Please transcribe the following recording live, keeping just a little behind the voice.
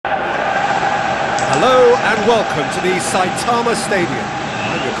and welcome to the Saitama Stadium.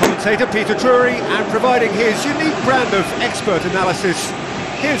 I'm your commentator, Peter Drury, and providing his unique brand of expert analysis,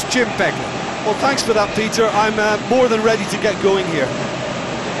 here's Jim Beglin. Well, thanks for that, Peter. I'm more than ready to get going here.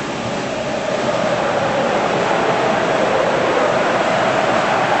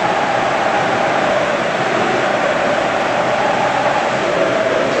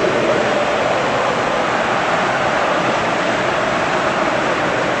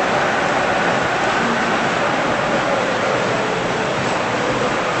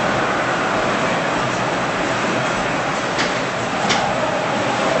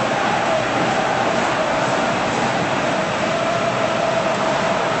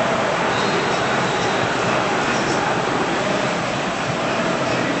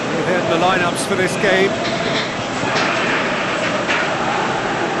 The lineups for this game.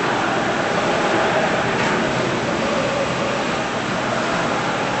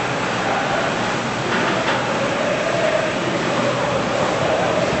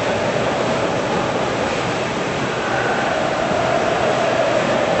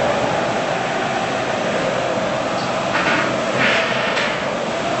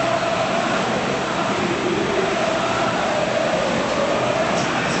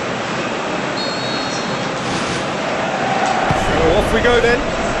 Off we go then.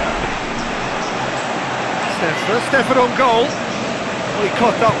 First effort on goal. Well, he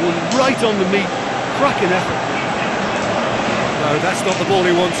caught that one right on the meat. Cracking effort. No, that's not the ball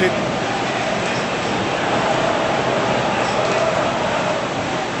he wanted.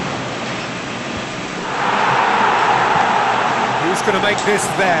 Who's going to make this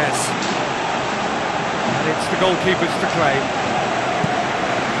theirs? And it's the goalkeepers to claim.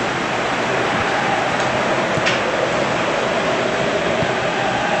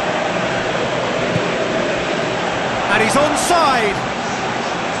 And he's onside.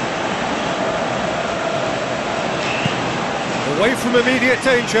 Away from immediate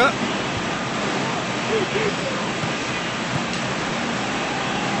danger.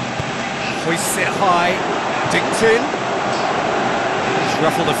 Hoists it high. Dinked in. He's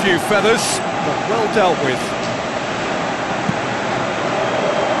ruffled a few feathers, but well dealt with.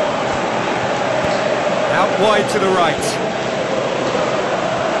 Out wide to the right.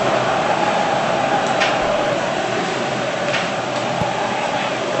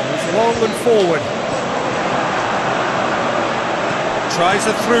 Long and forward. Tries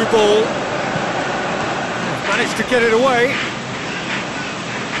a through ball. Managed to get it away.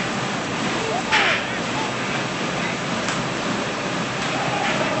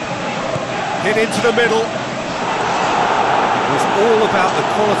 Hit into the middle. It was all about the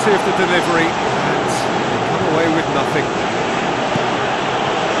quality of the delivery, and they come away with nothing.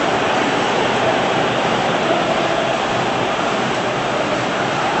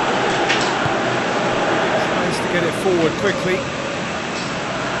 Get it forward quickly.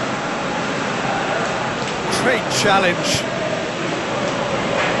 Great challenge.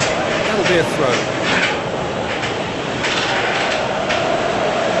 That'll be a throw.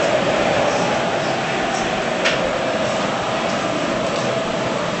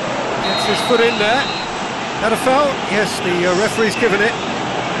 Gets his foot in there. Had a foul? Yes, the referee's given it.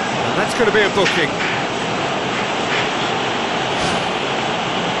 And that's going to be a booking.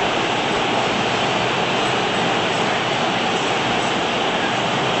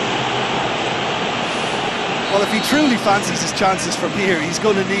 Well, if he truly fancies his chances from here, he's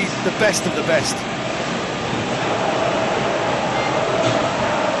going to need the best of the best.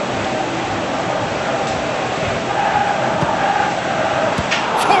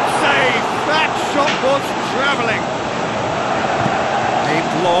 Top save! That shot was travelling.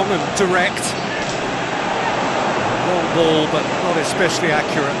 Aimed long and direct. Long ball, but not especially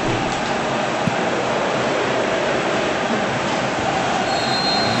accurate.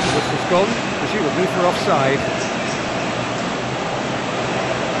 This was gone. Presumably for offside.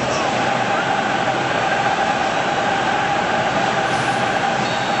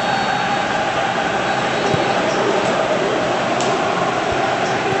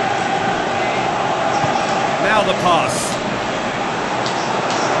 Now the pass.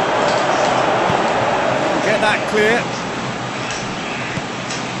 Get that clear.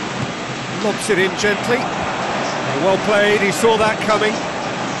 Lobs it in gently. Well played, he saw that coming.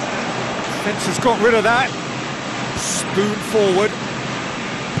 Defence has got rid of that. Spoon forward.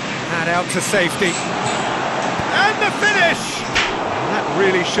 And out to safety. And the finish! That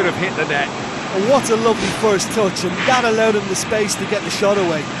really should have hit the net. And what a lovely first touch, and that allowed him the space to get the shot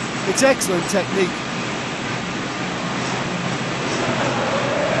away. It's excellent technique.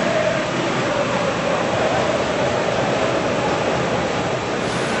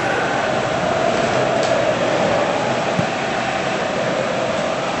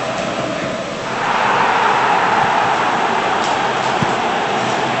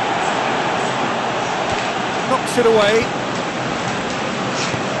 it away.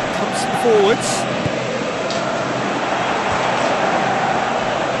 Comes forwards.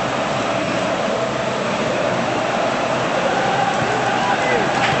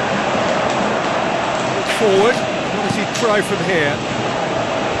 Forward. What does he try from here?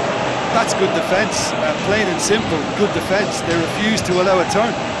 That's good defence, plain and simple, good defence. They refuse to allow a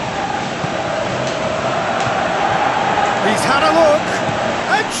turn. He's had a look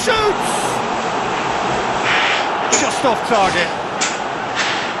and shoots! Just off target.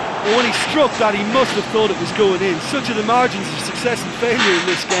 Well, when he struck that, he must have thought it was going in. Such are the margins of success and failure in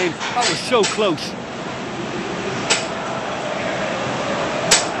this game. That was so close.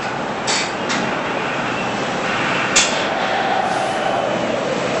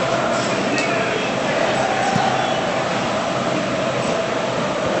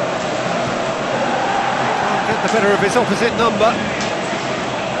 Better of his opposite number.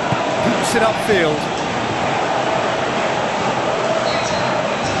 Boots it upfield.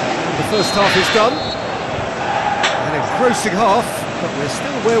 And the first half is done. An engrossing half, but we're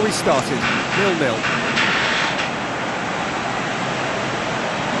still where we started, 0-0.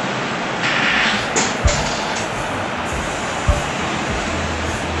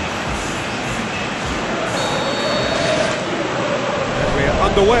 And we're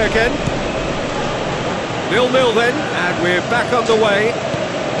underway again. 0-0 then, and we're back underway.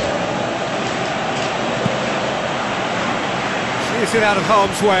 Clears it out of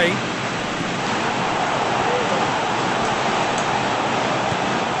harm's way.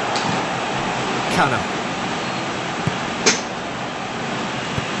 Canna.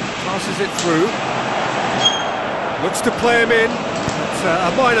 Passes it through. Looks to play him in. It's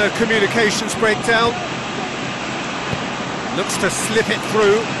a minor communications breakdown. Looks to slip it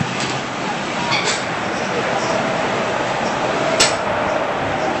through.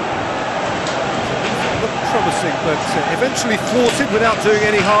 Promising, but eventually thwarted without doing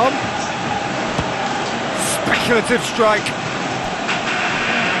any harm. Speculative strike.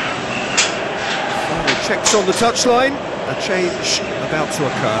 Well, checks on the touchline. A change about to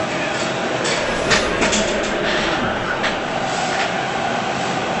occur.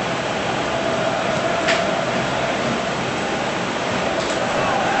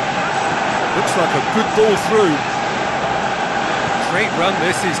 Looks like a good ball through. Great run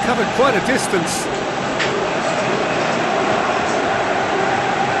this, he's covered quite a distance.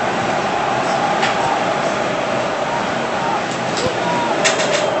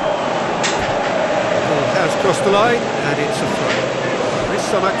 Across the line, and it's a throw. There is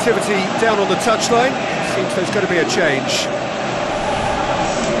some activity down on the touchline. It seems there's going to be a change.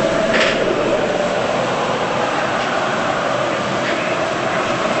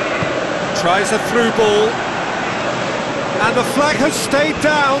 Tries a through ball, and the flag has stayed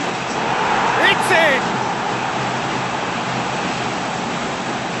down. It's in!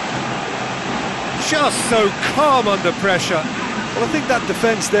 Just so calm under pressure. Well, I think that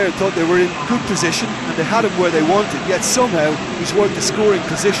defence there thought they were in good position and they had him where they wanted, yet somehow he's worked the scoring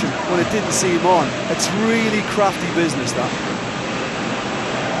position when it didn't see him on. It's really crafty business, that.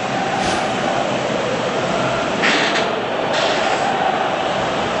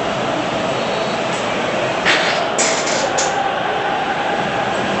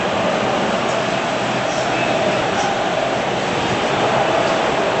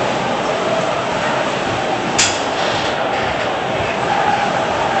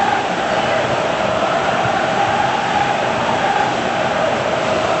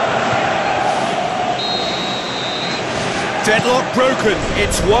 Deadlock broken,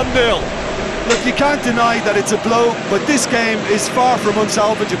 it's 1-0. Look, you can't deny that it's a blow, but this game is far from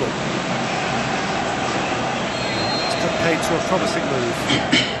unsalvageable. It's put paid to a promising move.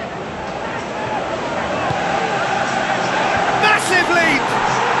 Massive leap!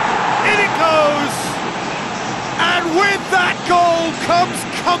 In it goes! And with that goal comes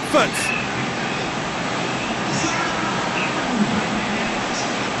comfort!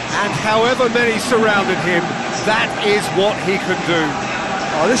 And however many surrounded him, that is what he can do.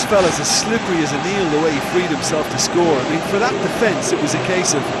 Oh, this fella's as slippery as an eel the way he freed himself to score. I mean, for that defence, it was a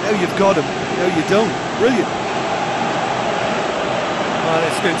case of now you've got him, now you don't. Brilliant. Well,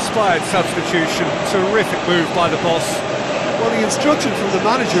 it's an inspired substitution. Terrific move by the boss. Well, the instruction from the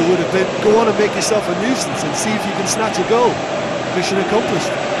manager would have been, go on and make yourself a nuisance and see if you can snatch a goal. Mission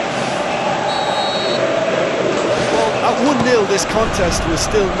accomplished. At 1-0, this contest was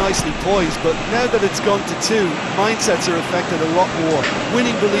still nicely poised, but now that it's gone to 2, mindsets are affected a lot more.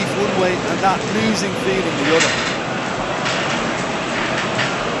 Winning belief one way and that losing feeling the other.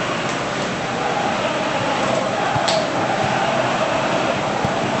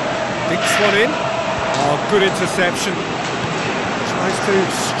 Dinks one in. Oh, good interception. Tries to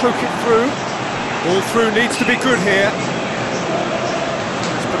stroke it through. All through needs to be good here.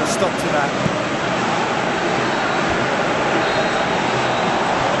 Let's put a stop to that.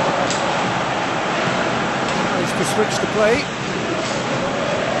 Tries to switch the play.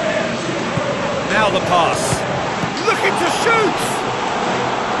 Now the pass. Looking to shoot!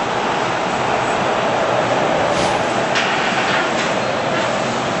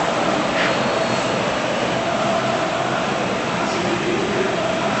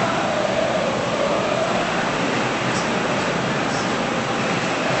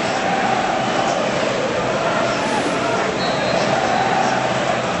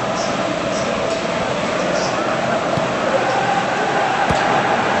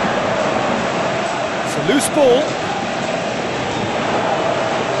 Loose ball.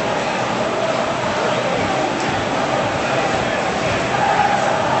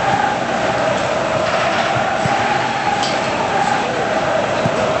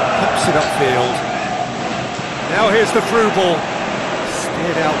 Pops it upfield. Now here's the through ball.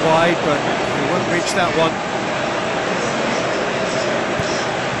 Steered out wide, but he won't reach that one.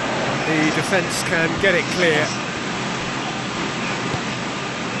 The defence can get it clear.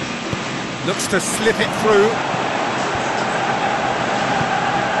 Looks to slip it through.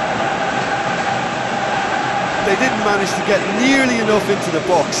 They didn't manage to get nearly enough into the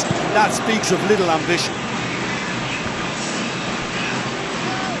box. That speaks of little ambition.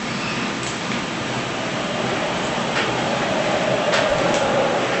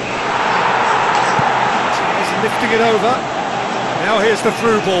 He's lifting it over. Now here's the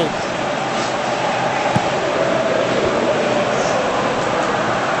through ball.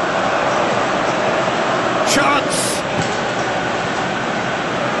 Chance!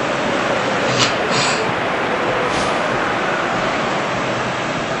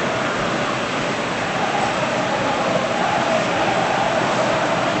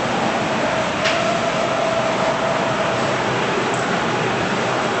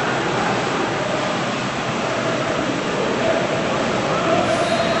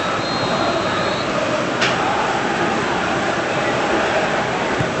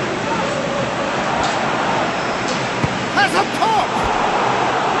 Has a pop!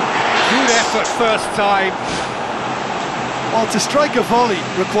 Good effort first time. Well, to strike a volley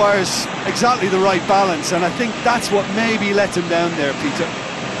requires exactly the right balance, and I think that's what maybe let him down there, Peter.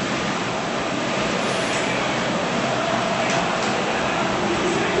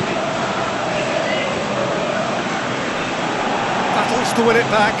 Battles to win it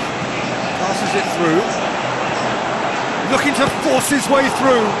back. Passes it through. Looking to force his way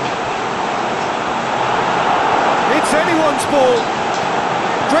through. It's anyone's ball.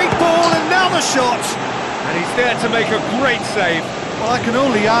 Great ball, and now the shot. And he's there to make a great save. Well, I can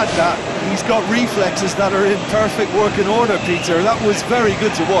only add that he's got reflexes that are in perfect working order, Peter. That was very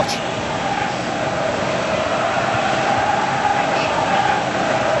good to watch.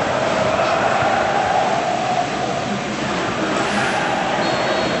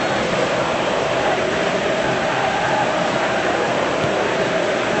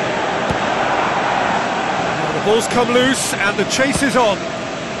 The ball's come loose and the chase is on.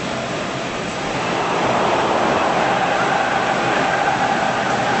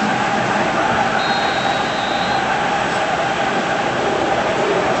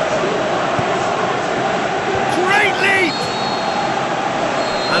 Great leap!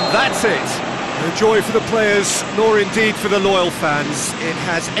 And that's it. No joy for the players, nor indeed for the loyal fans. It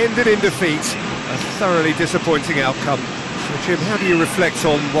has ended in defeat. A thoroughly disappointing outcome. So Jim, how do you reflect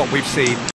on what we've seen?